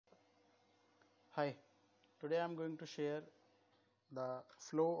Hi, today I'm going to share the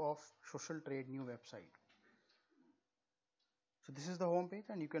flow of social trade new website. So this is the home page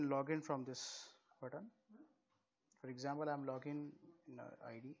and you can log in from this button. For example, I'm logging in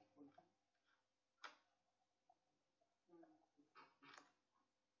ID.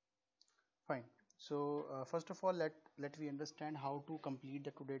 Fine. So first of all, let we understand how to complete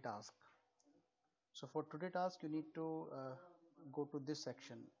the today task. So for today task, you need to go to this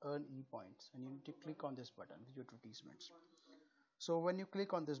section, earn e-points, and you need to click on this button, view advertisements. So when you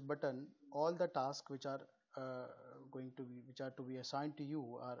click on this button, all the tasks which are to be assigned to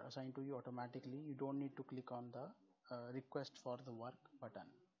you are assigned to you automatically. You don't need to click on the request for the work button.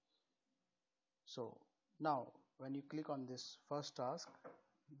 So now when you click on this first task,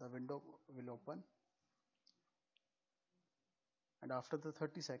 the window will open, and after the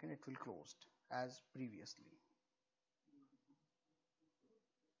 30 seconds it will closed as previously.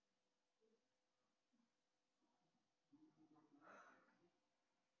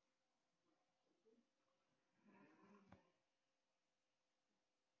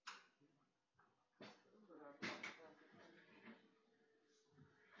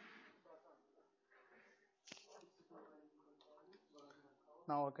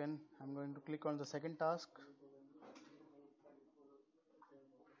 Now again I'm going to click on the second task.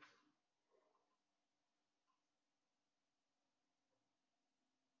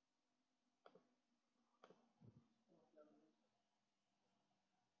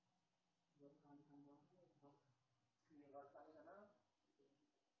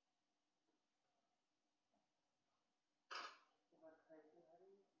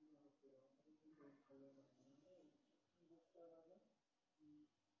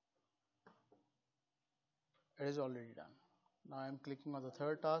 It is already done. Now I'm clicking on the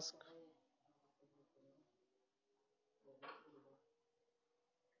third task.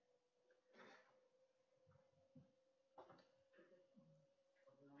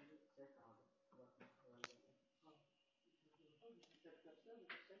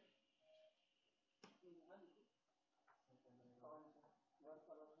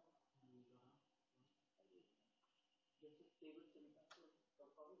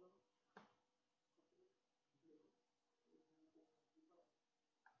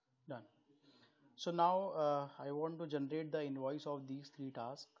 Done. So now I want to generate the invoice of these three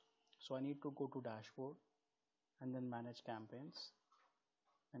tasks. So I need to go to dashboard and then manage campaigns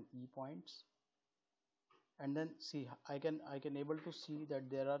and e-points, and then see I can able to see that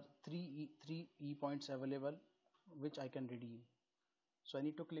there are three e-points available which I can redeem. So I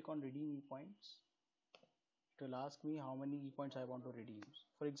need to click on redeem e-points. It will ask me how many e-points I want to redeem.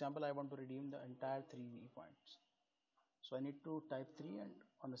 For example, I want to redeem the entire three e-points. So I need to type 3 and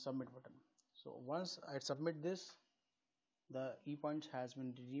on the submit button. So once I submit this, the e-points has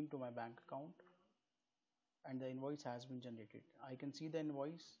been redeemed to my bank account and the invoice has been generated. I can see the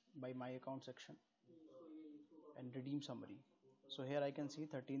invoice by my account section and redeem summary. So here I can see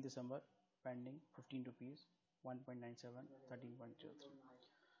 13th December pending 15 rupees 1.97 13.03.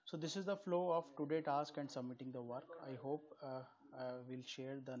 So this is the flow of today task and submitting the work. I hope I will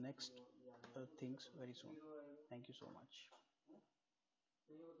share the next things very soon. Thank you so much.